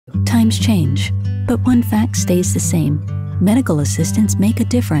Times change, but one fact stays the same. Medical assistants make a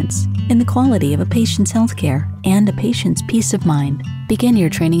difference in the quality of a patient's healthcare and a patient's peace of mind. Begin your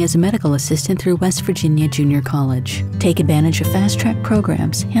training as a medical assistant through West Virginia Junior College. Take advantage of fast-track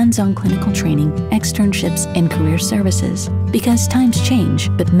programs, hands-on clinical training, externships, and career services. Because times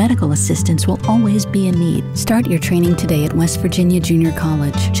change, but medical assistants will always be in need. Start your training today at West Virginia Junior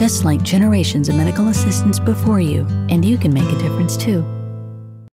College, just like generations of medical assistants before you, and you can make a difference too.